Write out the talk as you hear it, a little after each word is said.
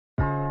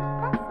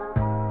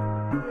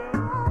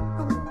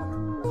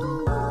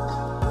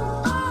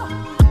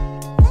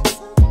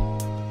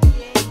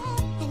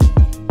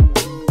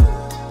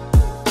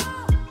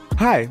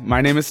Hi,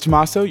 my name is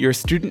Tommaso, your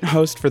student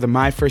host for the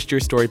My First Year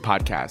Story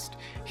podcast.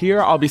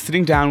 Here, I'll be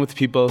sitting down with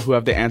people who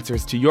have the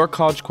answers to your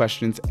college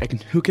questions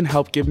and who can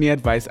help give me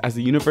advice as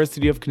a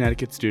University of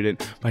Connecticut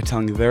student by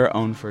telling their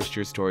own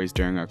first-year stories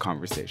during our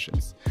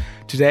conversations.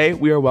 Today,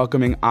 we are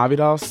welcoming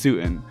Avidal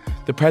Sutin,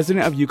 the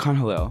president of UConn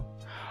Hillel.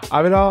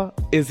 Avidal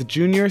is a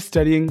junior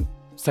studying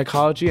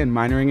psychology and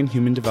minoring in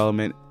human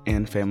development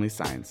and family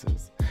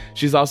sciences.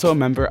 She's also a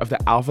member of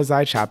the Alpha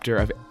Xi chapter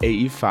of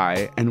AE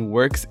Phi and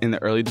works in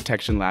the early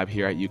detection lab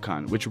here at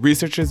UConn, which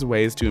researches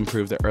ways to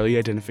improve the early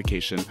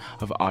identification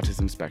of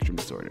autism spectrum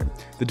disorder,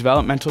 the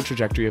developmental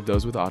trajectory of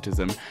those with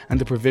autism, and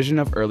the provision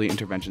of early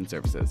intervention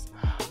services.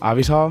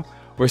 Avital,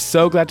 we're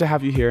so glad to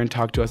have you here and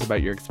talk to us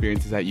about your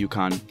experiences at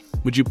UConn.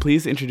 Would you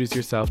please introduce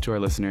yourself to our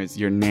listeners,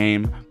 your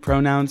name,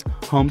 pronouns,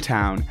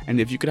 hometown, and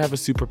if you could have a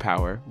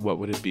superpower, what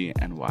would it be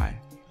and why?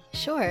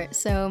 Sure.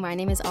 So my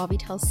name is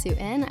Avidal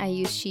Sutin. I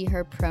use she,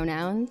 her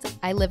pronouns.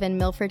 I live in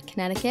Milford,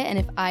 Connecticut, and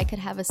if I could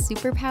have a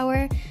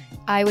superpower,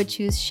 I would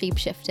choose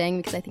shape-shifting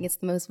because I think it's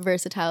the most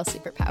versatile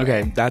superpower.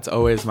 Okay, that's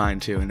always mine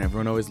too, and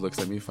everyone always looks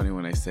at me funny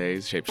when I say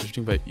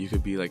shape-shifting, but you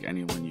could be like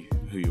anyone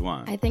who you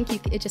want. I think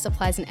it just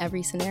applies in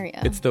every scenario.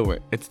 It's the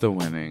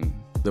winning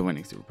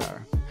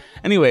superpower.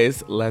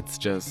 Anyways, let's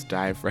just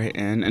dive right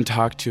in and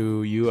talk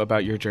to you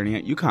about your journey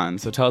at UConn.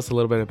 So tell us a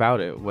little bit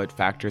about it. What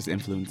factors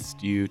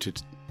influenced you to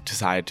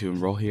decide to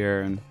enroll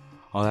here and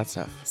all that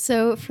stuff?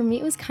 So for me,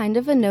 it was kind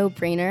of a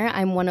no-brainer.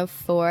 I'm one of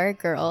 4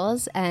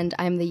 girls, and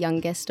I'm the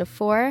youngest of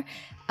 4.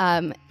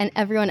 And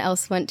everyone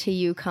else went to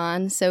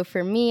UConn. So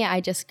for me, I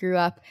just grew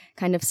up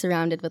kind of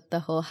surrounded with the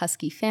whole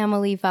Husky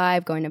family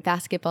vibe, going to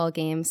basketball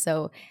games.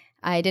 So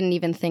I didn't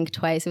even think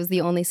twice. It was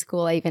the only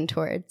school I even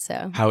toured.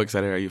 So how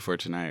excited are you for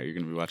tonight? Are you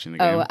going to be watching the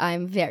game? Oh,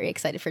 I'm very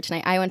excited for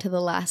tonight. I went to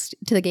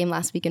the game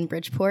last week in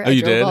Bridgeport. Oh, I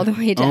you drove did? all the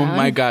way down. Oh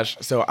my gosh.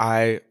 So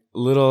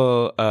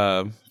little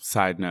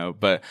side note,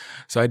 but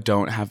so I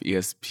don't have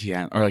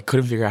ESPN or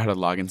couldn't figure out how to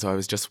log in. So I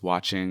was just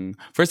watching.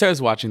 First, I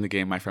was watching the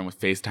game. My friend would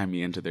FaceTime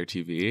me into their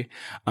TV,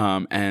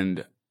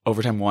 and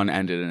overtime 1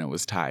 ended and it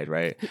was tied,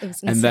 right? It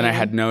was insane. And then I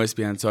had no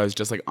ESPN, so I was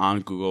just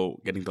on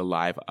Google getting the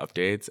live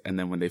updates. And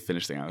then when they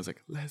finished the game, I was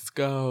like, "Let's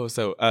go!"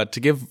 So to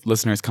give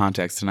listeners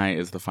context, tonight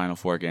is the Final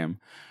Four game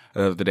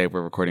of the day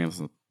we're recording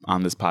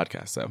on this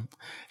podcast. So it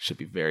should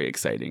be a very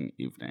exciting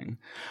evening.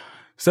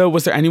 So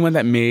was there anyone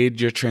that made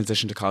your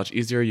transition to college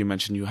easier? You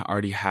mentioned you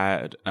already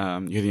had,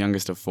 you're the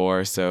youngest of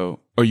 4,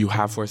 or you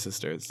have 4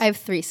 sisters. I have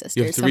 3 sisters.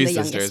 You have 3 so I'm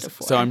the sisters. youngest of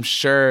 4. So I'm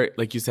sure,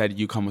 like you said,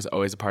 UConn was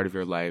always a part of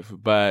your life.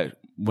 But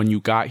when you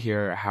got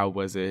here, how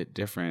was it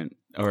different?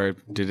 Or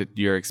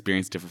your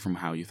experience differ from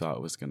how you thought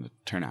it was going to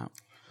turn out?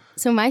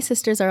 So my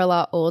sisters are a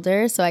lot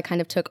older, so I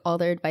kind of took all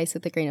their advice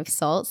with a grain of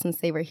salt since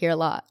they were here a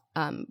lot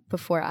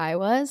before I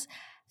was.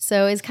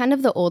 So it's kind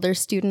of the older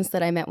students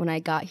that I met when I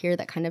got here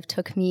that kind of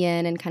took me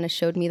in and kind of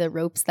showed me the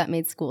ropes that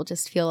made school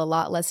just feel a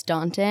lot less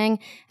daunting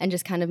and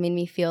just kind of made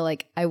me feel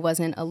like I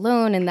wasn't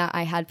alone and that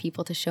I had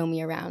people to show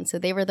me around. So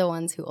they were the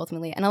ones who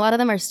ultimately, and a lot of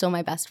them are still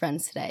my best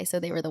friends today.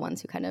 So they were the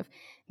ones who kind of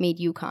made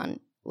UConn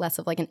less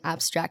of an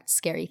abstract,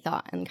 scary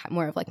thought and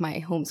more of my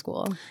home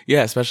school.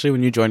 Yeah, especially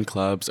when you join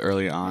clubs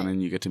early on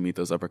and you get to meet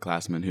those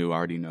upperclassmen who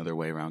already know their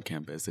way around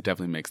campus. It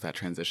definitely makes that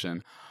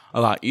transition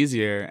a lot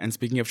easier. And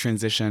speaking of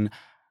transition,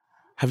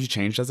 have you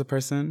changed as a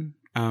person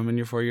in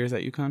your 4 years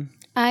at UConn?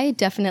 I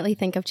definitely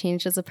think I've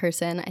changed as a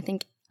person. I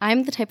think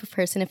I'm the type of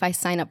person, if I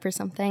sign up for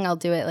something, I'll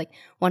do it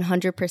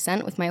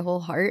 100% with my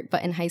whole heart.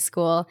 But in high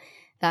school,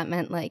 that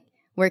meant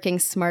working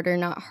smarter,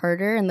 not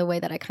harder, in the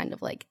way that I kind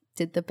of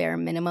did the bare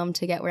minimum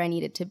to get where I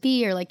needed to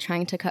be, or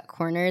trying to cut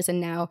corners.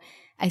 And now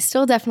I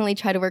still definitely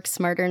try to work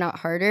smarter, not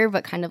harder,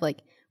 but kind of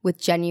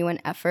with genuine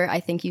effort. I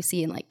think you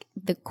see in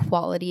the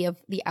quality of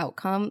the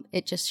outcome,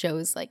 it just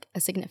shows a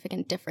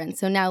significant difference.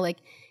 So now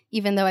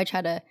even though I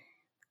try to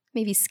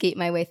maybe skate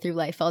my way through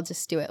life, I'll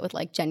just do it with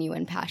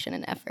genuine passion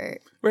and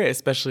effort. Right,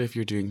 especially if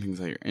you're doing things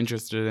that you're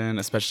interested in,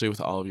 especially with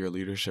all of your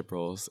leadership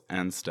roles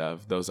and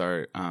stuff. Those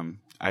are,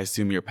 I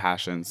assume, your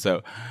passions.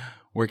 So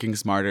working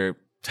smarter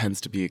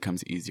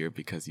becomes easier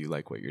because you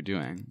like what you're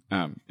doing,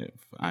 if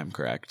I'm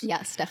correct.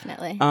 Yes,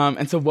 definitely.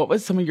 And so what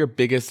was some of your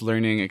biggest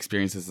learning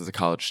experiences as a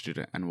college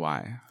student and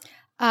why?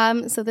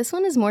 So this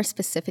one is more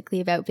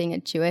specifically about being a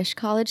Jewish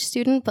college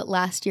student, but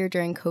last year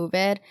during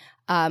COVID,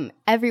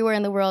 everywhere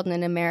in the world and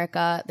in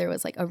America, there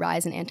was a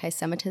rise in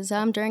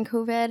anti-Semitism during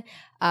COVID,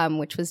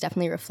 which was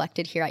definitely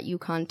reflected here at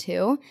UConn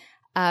too.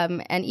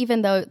 And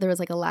even though there was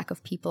a lack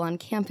of people on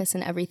campus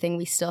and everything,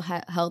 we still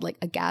held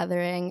a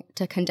gathering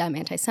to condemn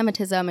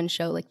anti-Semitism and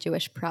show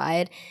Jewish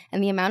pride.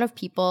 And the amount of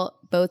people,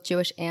 both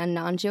Jewish and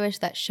non-Jewish,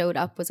 that showed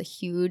up was a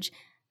huge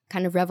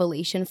kind of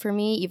revelation for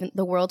me. Even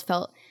the world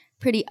felt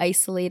pretty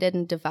isolated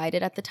and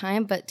divided at the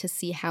time, but to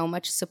see how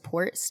much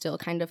support still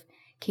kind of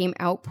came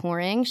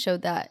outpouring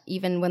showed that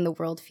even when the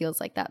world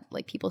feels like that,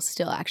 people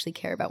still actually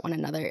care about one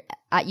another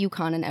at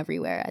UConn and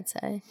everywhere, I'd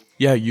say.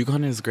 Yeah,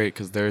 UConn is great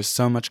because there's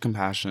so much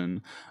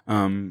compassion.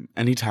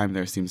 Anytime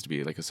there seems to be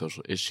a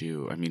social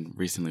issue, I mean,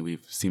 recently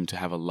we've seemed to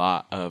have a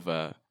lot of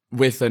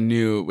with the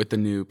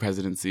new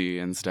presidency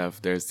and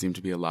stuff, there seemed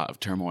to be a lot of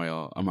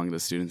turmoil among the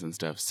students and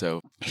stuff.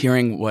 So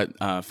hearing what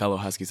fellow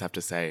Huskies have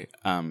to say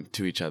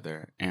to each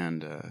other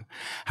and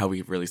how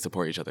we really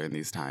support each other in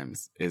these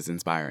times is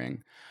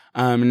inspiring.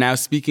 Now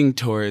speaking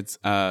towards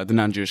the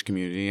non-Jewish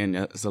community and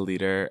as a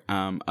leader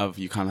of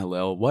UConn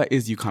Hillel, what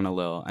is UConn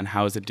Hillel and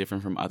how is it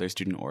different from other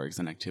student orgs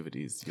and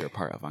activities you're a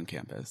part of on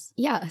campus?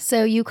 Yeah,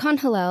 so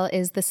UConn Hillel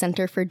is the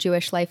Center for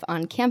Jewish Life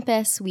on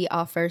campus. We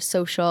offer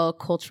social,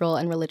 cultural,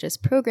 and religious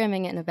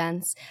programming and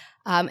events.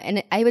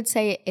 And I would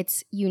say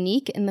it's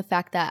unique in the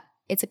fact that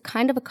it's a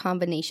kind of a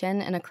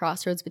combination and a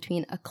crossroads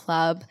between a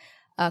club,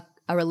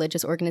 a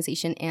religious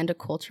organization, and a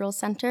cultural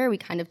center. We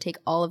kind of take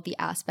all of the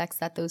aspects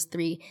that those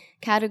three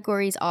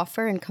categories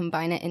offer and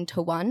combine it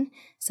into one.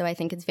 So I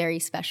think it's very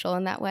special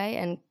in that way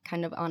and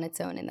kind of on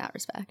its own in that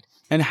respect.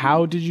 And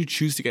how did you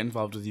choose to get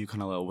involved with UConn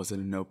Hillel? Was it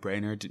a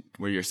no-brainer?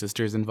 Were your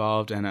sisters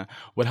involved? And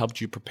what helped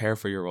you prepare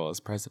for your role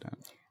as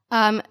president?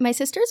 My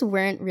sisters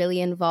weren't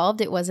really involved.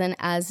 It wasn't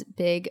as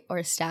big or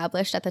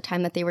established at the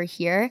time that they were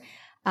here.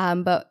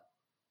 But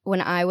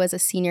when I was a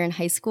senior in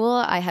high school,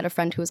 I had a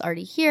friend who was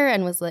already here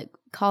and was like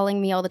calling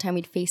me all the time.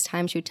 We'd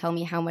FaceTime. She would tell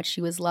me how much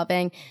she was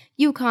loving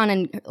UConn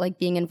and like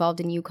being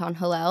involved in UConn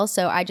Hillel.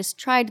 So I just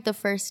tried the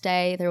first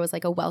day. There was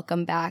like a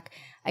welcome back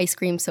ice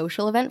cream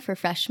social event for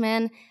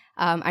freshmen.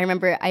 I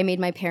remember I made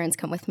my parents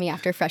come with me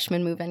after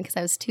freshmen move-in because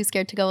I was too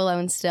scared to go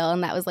alone still.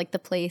 And that was like the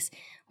place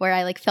where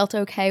I like felt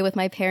okay with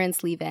my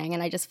parents leaving.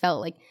 And I just felt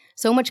like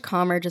so much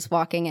calmer just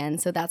walking in.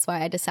 So that's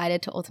why I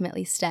decided to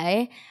ultimately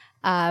stay.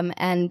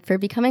 And for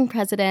becoming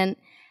president,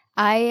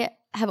 I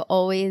have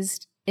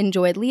always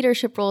enjoyed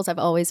leadership roles. I've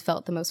always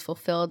felt the most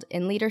fulfilled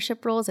in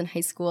leadership roles. In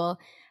high school,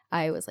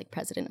 I was like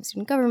president of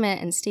student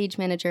government and stage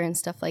manager and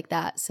stuff like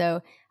that.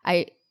 So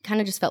I kind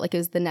of just felt like it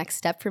was the next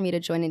step for me to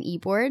join an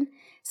e-board.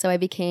 So I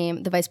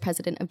became the vice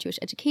president of Jewish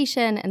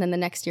education, and then the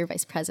next year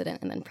vice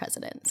president, and then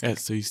president. Yeah,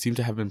 so you seem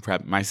to have been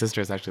prepped. My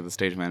sister is actually the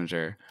stage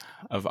manager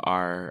of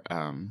our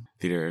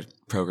theater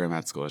program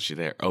at school.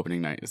 Their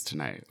opening night is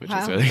tonight, which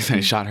is really exciting.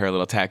 I shot her a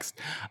little text.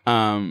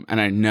 And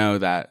I know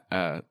that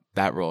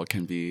that role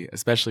can be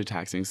especially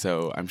taxing,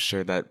 so I'm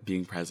sure that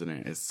being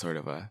president is sort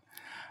of a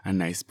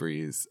nice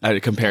breeze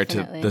compared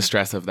Definitely. to the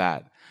stress of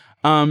that.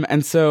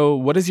 And so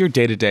what does your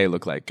day-to-day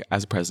look like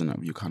as president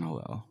of UConn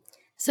Hillel?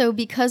 So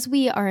because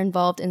we are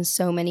involved in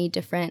so many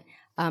different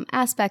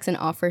aspects and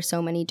offer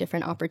so many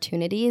different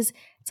opportunities,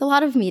 it's a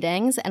lot of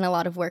meetings and a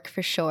lot of work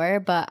for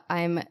sure, but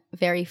I'm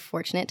very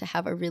fortunate to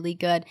have a really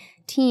good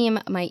team.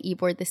 My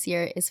e-board this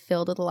year is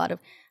filled with a lot of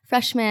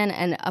freshmen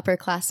and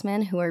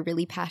upperclassmen who are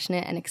really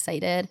passionate and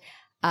excited.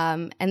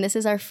 And this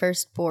is our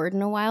first board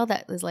in a while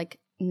that is like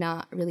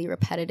not really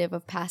repetitive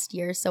of past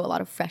years, so a lot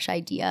of fresh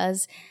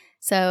ideas.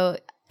 So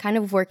kind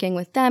of working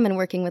with them and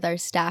working with our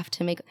staff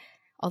to make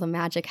all the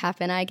magic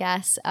happen, I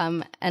guess.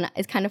 And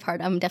it's kind of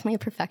hard. I'm definitely a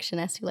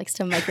perfectionist who likes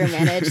to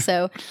micromanage.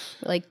 So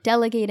like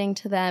delegating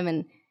to them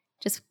and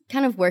just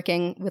kind of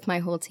working with my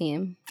whole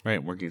team.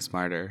 Right, working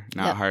smarter,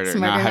 not harder,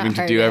 smarter, not having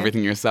to do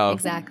everything yourself.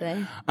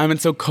 Exactly.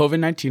 And so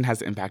COVID-19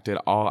 has impacted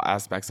all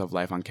aspects of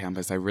life on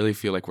campus. I really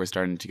feel like we're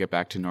starting to get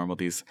back to normal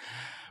these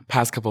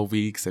past couple of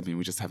weeks. I mean,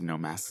 we just have no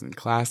masks in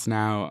class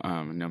now,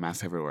 no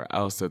masks everywhere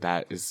else. So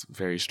that is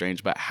very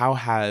strange. But how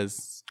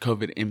has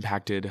COVID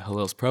impacted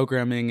Hillel's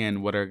programming,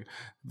 and what are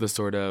the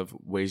sort of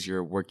ways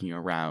you're working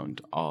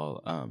around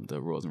all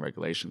the rules and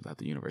regulations that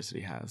the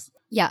university has?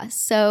 Yeah,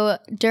 so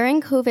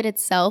during COVID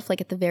itself,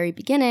 like at the very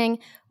beginning,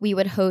 we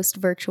would host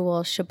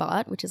virtual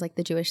Shabbat, which is like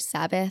the Jewish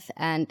Sabbath.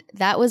 And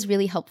that was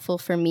really helpful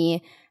for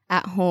me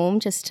at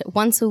home. Just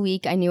once a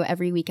week, I knew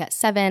every week at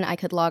 7, I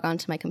could log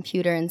onto my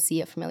computer and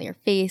see a familiar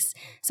face.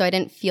 So I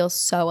didn't feel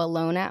so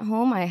alone at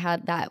home. I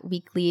had that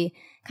weekly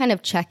kind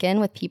of check-in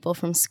with people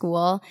from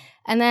school.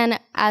 And then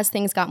as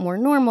things got more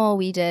normal,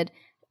 we did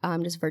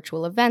just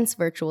virtual events,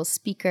 virtual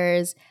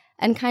speakers,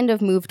 and kind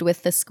of moved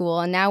with the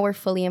school. And now we're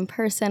fully in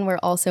person. We're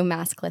also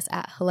maskless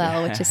at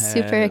Hillel, which is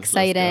super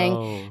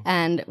exciting.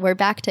 And we're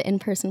back to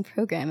in-person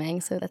programming.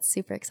 So that's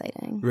super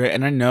exciting. Right.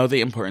 And I know the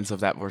importance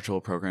of that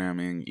virtual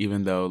programming,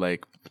 even though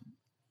like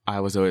I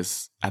was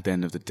always, at the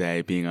end of the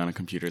day, being on a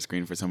computer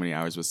screen for so many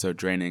hours was so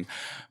draining.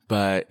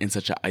 But in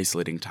such an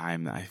isolating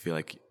time, I feel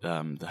like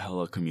the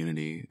Hillel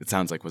community, it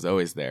sounds like, was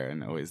always there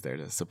and always there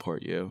to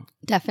support you.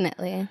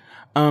 Definitely.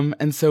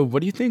 And so what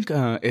do you think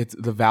it's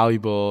the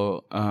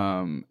valuable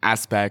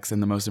aspects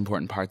and the most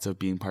important parts of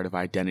being part of an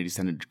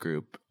identity-centered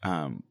group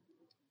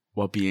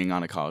while being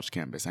on a college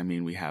campus? I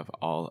mean, we have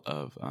all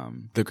of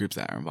the groups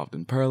that are involved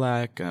in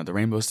PERLAC, the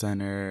Rainbow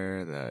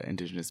Center, the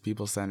Indigenous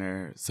People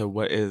Center. So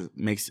what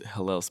makes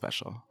Hillel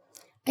special?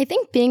 I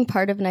think being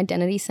part of an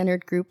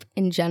identity-centered group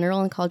in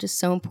general in college is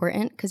so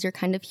important because you're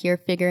kind of here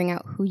figuring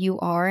out who you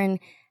are and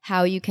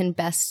how you can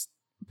best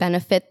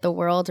benefit the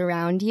world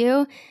around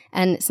you.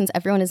 And since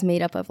everyone is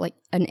made up of like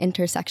an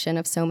intersection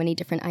of so many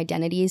different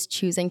identities,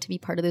 choosing to be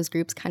part of those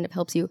groups kind of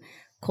helps you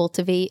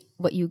cultivate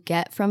what you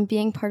get from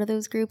being part of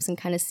those groups and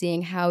kind of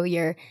seeing how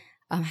your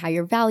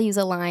values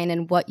align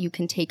and what you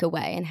can take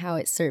away and how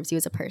it serves you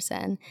as a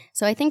person.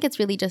 So I think it's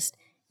really just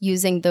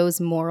using those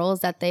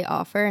morals that they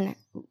offer and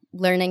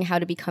learning how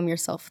to become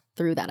yourself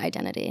through that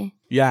identity.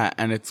 Yeah,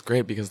 and it's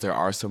great because there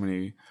are so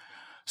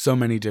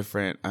many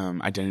different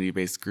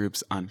identity-based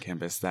groups on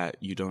campus that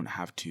you don't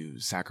have to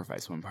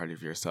sacrifice one part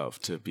of yourself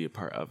to be a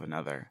part of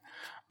another.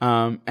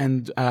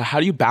 And how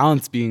do you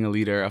balance being a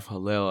leader of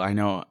Halil? I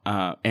know,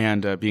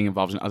 and being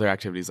involved in other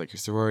activities like your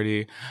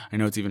sorority. I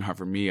know it's even hard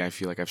for me. I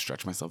feel like I've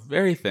stretched myself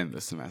very thin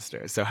this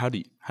semester. So how do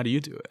you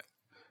do it?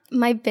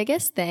 My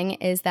biggest thing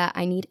is that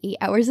I need 8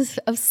 hours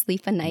of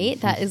sleep a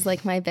night. That is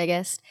like my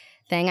biggest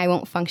thing. I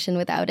won't function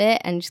without it.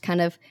 And just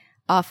kind of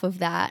off of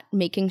that,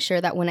 making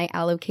sure that when I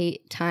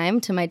allocate time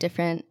to my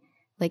different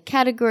like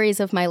categories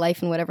of my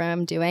life and whatever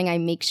I'm doing, I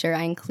make sure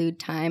I include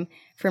time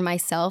for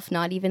myself,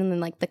 not even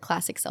in like the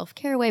classic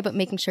self-care way, but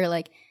making sure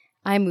like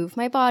I move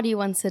my body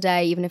once a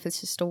day, even if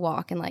it's just a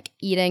walk, and like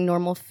eating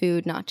normal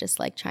food, not just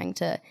like trying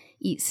to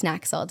eat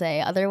snacks all day.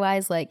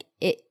 Otherwise, like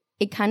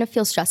it kind of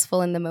feels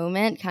stressful in the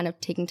moment, kind of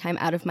taking time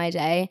out of my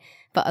day,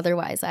 but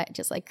otherwise I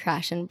just like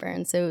crash and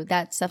burn. So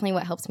that's definitely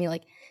what helps me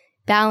like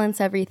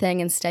balance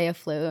everything and stay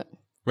afloat.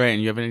 Right,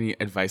 and you have any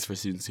advice for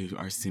students who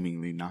are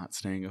seemingly not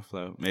staying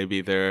afloat?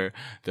 Maybe their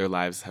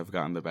lives have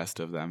gotten the best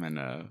of them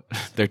and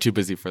they're too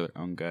busy for their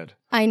own good.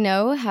 I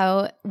know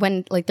how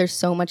when like there's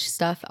so much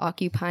stuff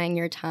occupying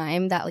your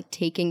time that like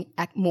taking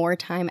more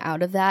time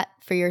out of that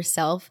for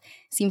yourself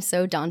seems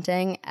so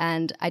daunting.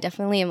 And I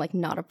definitely am like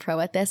not a pro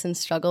at this and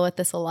struggle with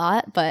this a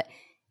lot. But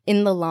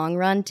in the long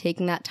run,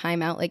 taking that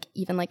time out, like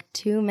even like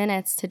 2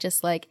 minutes to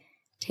just like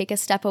take a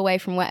step away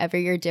from whatever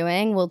you're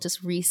doing will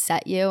just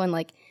reset you. And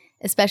like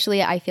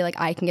especially I feel like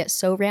I can get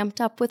so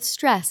ramped up with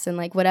stress and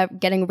like whatever,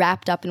 getting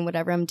wrapped up in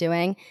whatever I'm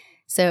doing.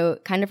 So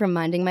kind of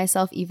reminding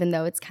myself, even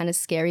though it's kind of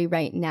scary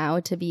right now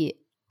to be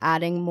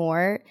adding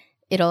more,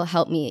 it'll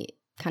help me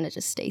kind of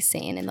just stay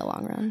sane in the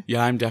long run.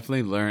 Yeah, I'm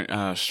definitely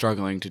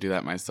struggling to do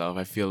that myself.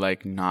 I feel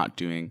like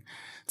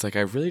it's like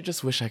I really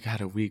just wish I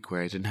had a week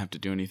where I didn't have to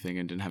do anything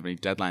and didn't have any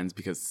deadlines,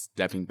 because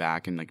stepping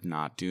back and like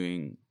not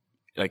doing,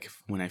 like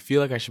when I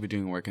feel like I should be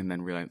doing work and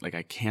then realize like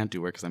I can't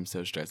do work because I'm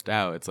so stressed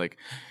out, it's like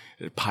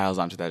it piles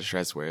onto that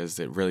stress, whereas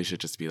it really should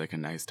just be like a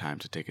nice time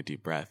to take a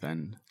deep breath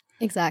and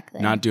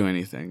exactly not do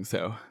anything.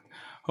 So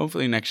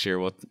hopefully next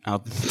year I'll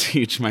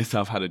teach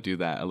myself how to do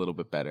that a little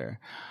bit better.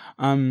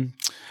 And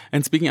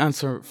speaking on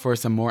for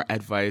some more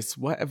advice,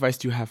 what advice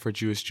do you have for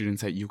Jewish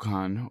students at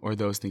UConn or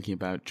those thinking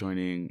about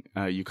joining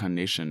UConn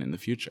Nation in the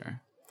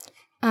future?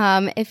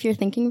 If you're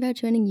thinking about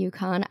joining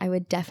UConn, I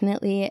would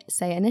definitely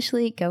say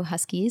initially go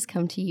Huskies,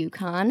 come to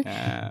UConn.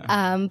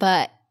 Yeah.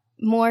 But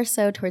more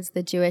so towards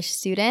the Jewish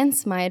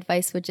students, my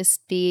advice would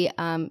just be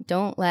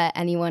don't let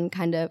anyone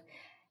kind of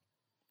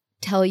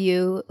tell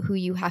you who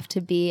you have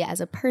to be as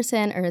a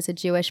person or as a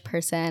Jewish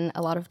person.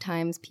 A lot of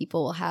times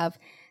people will have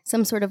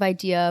some sort of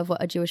idea of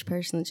what a Jewish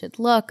person should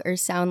look or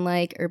sound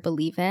like or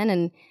believe in.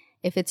 And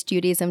if it's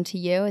Judaism to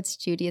you, it's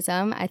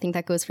Judaism. I think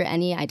that goes for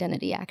any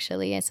identity,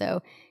 actually.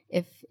 So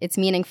if it's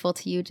meaningful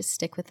to you, just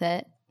stick with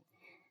it.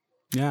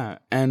 Yeah.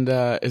 And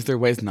is there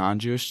ways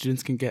non-Jewish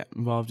students can get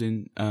involved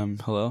in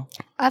Hillel?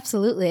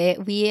 Absolutely.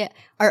 We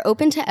are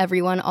open to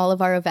everyone, all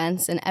of our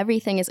events, and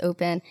everything is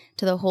open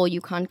to the whole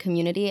UConn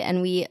community.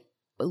 And we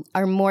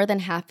are more than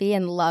happy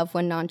and love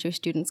when non-Jewish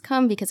students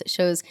come, because it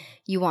shows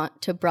you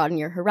want to broaden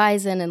your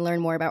horizon and learn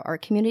more about our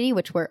community,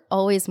 which we're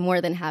always more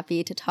than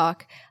happy to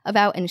talk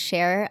about and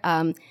share.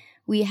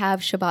 We have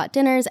Shabbat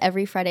dinners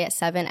every Friday at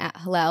 7 at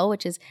Hillel,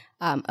 which is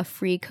a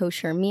free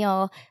kosher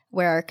meal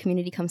where our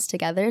community comes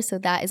together. So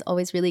that is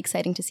always really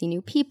exciting to see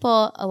new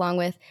people, along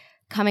with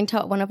coming to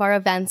one of our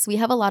events. We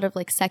have a lot of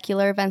like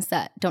secular events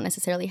that don't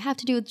necessarily have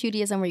to do with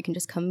Judaism, where you can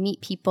just come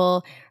meet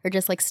people, or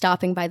just like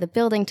stopping by the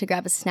building to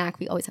grab a snack.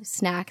 We always have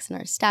snacks and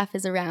our staff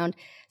is around.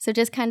 So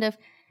just kind of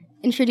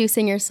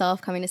introducing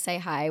yourself, coming to say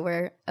hi.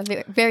 We're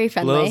very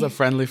friendly. Lil's a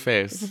friendly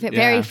face.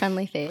 Very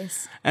friendly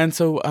face. And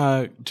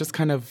so just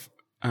kind of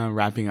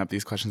wrapping up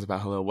these questions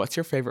about Hillel, what's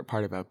your favorite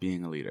part about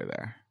being a leader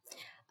there?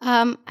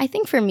 I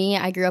think for me,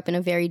 I grew up in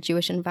a very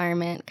Jewish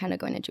environment, kind of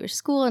going to Jewish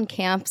school and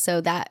camp.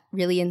 So that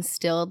really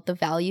instilled the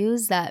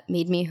values that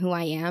made me who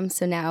I am.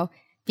 So now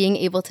being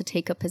able to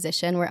take a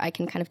position where I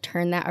can kind of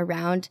turn that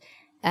around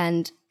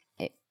and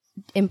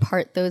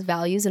impart those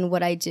values in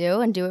what I do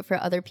and do it for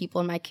other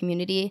people in my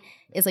community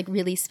is like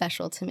really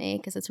special to me,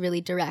 because it's really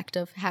direct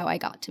of how I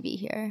got to be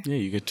here. Yeah,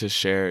 you get to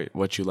share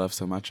what you love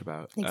so much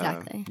about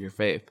your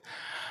faith.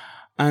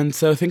 And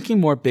so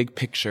thinking more big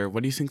picture,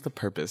 what do you think the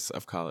purpose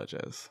of college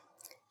is?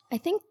 I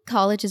think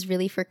college is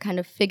really for kind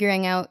of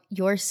figuring out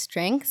your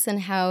strengths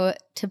and how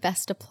to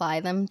best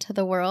apply them to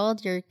the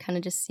world. You're kind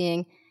of just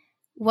seeing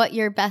what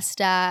you're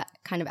best at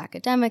kind of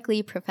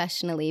academically,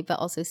 professionally, but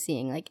also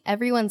seeing like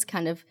everyone's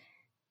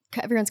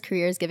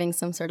career is giving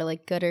some sort of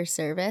like good or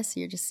service.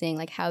 You're just seeing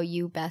like how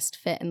you best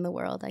fit in the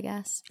world, I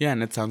guess. Yeah,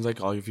 and it sounds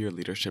like all of your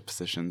leadership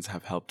positions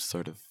have helped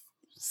sort of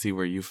see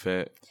where you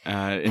fit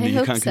in the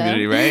UConn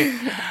community,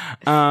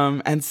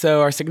 right? And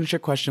so our signature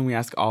question we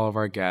ask all of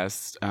our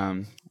guests,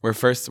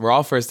 we're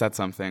all first at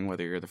something,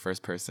 whether you're the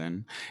first person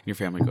in your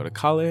family to go to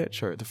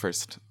college or the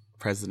first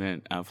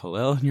president of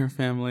Hillel in your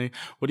family.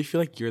 What do you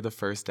feel like you're the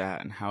first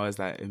at, and how has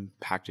that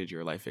impacted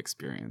your life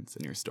experience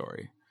and your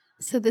story?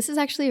 So this is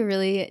actually a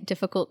really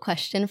difficult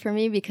question for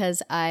me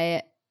because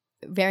I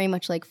very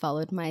much like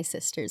followed my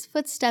sister's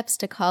footsteps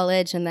to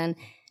college, and then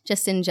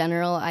just in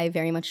general, I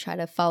very much try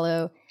to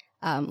follow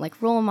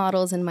like role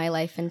models in my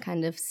life and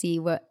kind of see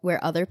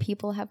where other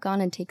people have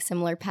gone and take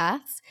similar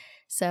paths.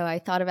 So I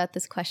thought about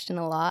this question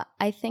a lot.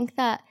 I think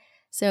that,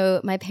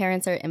 so my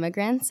parents are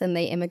immigrants, and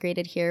they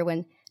immigrated here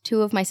when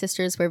two of my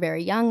sisters were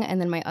very young,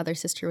 and then my other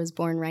sister was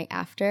born right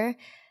after.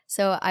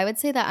 So I would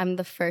say that I'm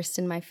the first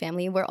in my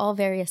family. We're all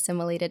very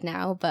assimilated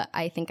now, but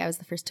I think I was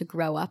the first to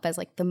grow up as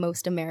like the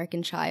most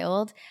American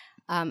child.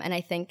 And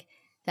I think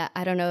that,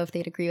 I don't know if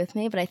they'd agree with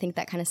me, but I think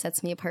that kind of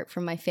sets me apart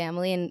from my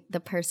family and the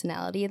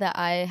personality that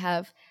I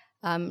have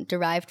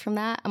derived from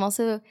that. I'm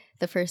also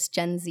the first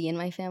Gen Z in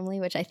my family,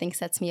 which I think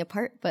sets me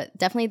apart, but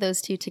definitely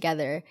those two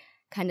together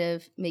kind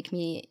of make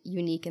me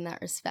unique in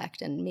that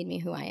respect and made me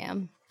who I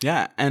am.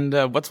 Yeah, and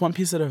what's one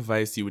piece of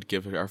advice you would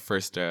give our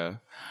first year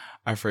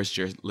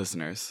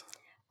listeners?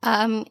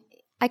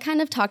 I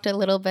kind of talked a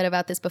little bit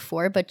about this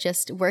before, but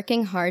just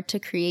working hard to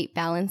create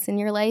balance in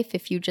your life.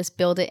 If you just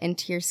build it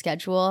into your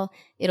schedule,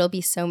 it'll be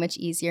so much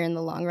easier in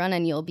the long run,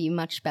 and you'll be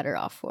much better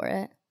off for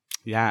it.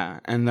 Yeah,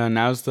 and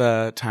now's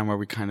the time where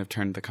we kind of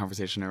turn the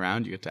conversation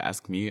around. You get to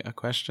ask me a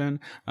question.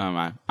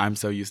 I'm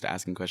so used to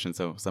asking questions,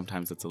 so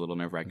sometimes it's a little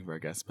nerve-wracking for our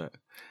guests, but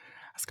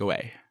ask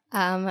away.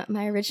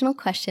 My original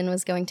question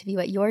was going to be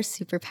what your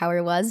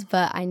superpower was,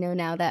 but I know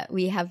now that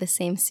we have the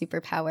same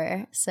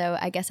superpower. So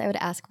I guess I would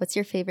ask, what's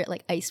your favorite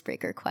like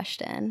icebreaker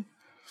question?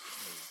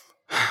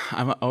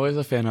 I'm always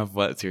a fan of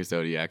what's your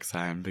zodiac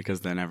sign, because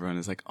then everyone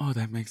is like, oh,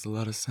 that makes a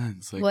lot of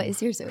sense. Like, what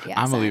is your zodiac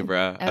I'm sign? a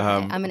Libra. Okay,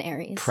 I'm an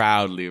Aries.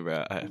 Proud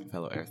Libra, a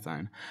fellow air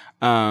sign.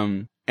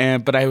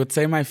 But I would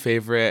say my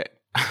favorite,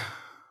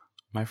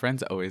 my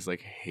friends always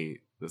like hate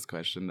this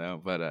question though,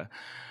 but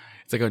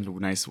it's like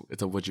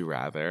it's a would you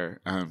rather.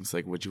 It's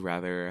like, would you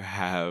rather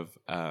have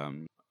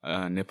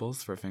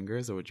nipples for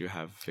fingers, or would you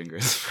have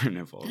fingers for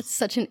nipples?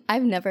 That's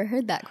I've never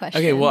heard that question.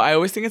 Okay, well, I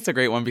always think it's a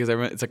great one because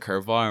it's a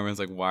curveball. Everyone's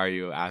like, why are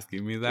you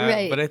asking me that?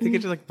 Right. But I think it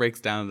just like breaks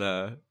down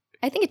I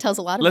think it tells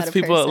a lot about a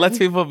person. Lets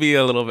people be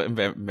a little bit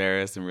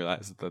embarrassed and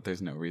realize that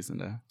there's no reason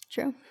to.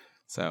 True.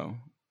 So,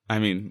 I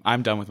mean,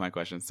 I'm done with my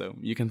questions, so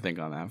you can think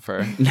on that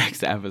for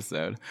next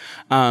episode.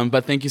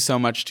 But thank you so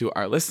much to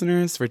our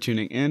listeners for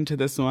tuning in to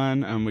this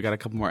one. We got a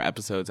couple more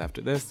episodes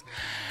after this.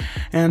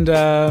 And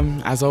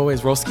as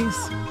always, roll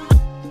skis.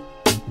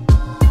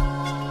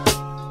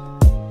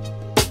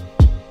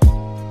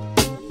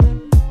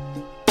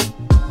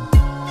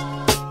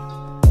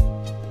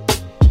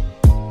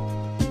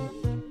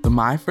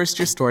 My First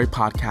Year Story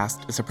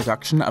podcast is a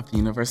production of the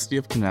University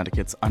of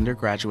Connecticut's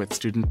undergraduate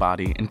student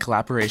body in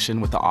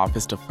collaboration with the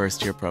Office of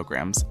First Year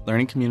Programs,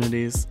 Learning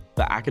Communities,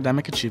 the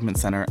Academic Achievement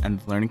Center, and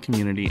the Learning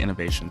Community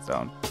Innovation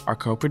Zone. Our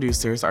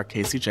co-producers are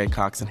Casey J.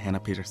 Cox and Hannah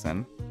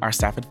Peterson. Our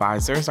staff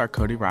advisors are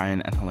Cody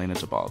Ryan and Helena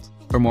Debald.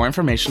 For more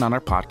information on our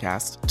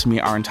podcast, to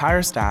meet our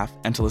entire staff,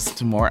 and to listen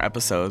to more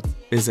episodes,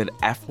 visit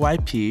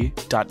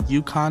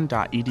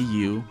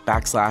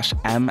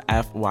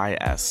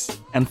fyp.uconn.edu/MFYS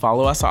and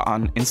follow us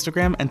on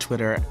Instagram and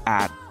Twitter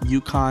at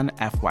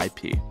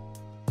UConnFYP.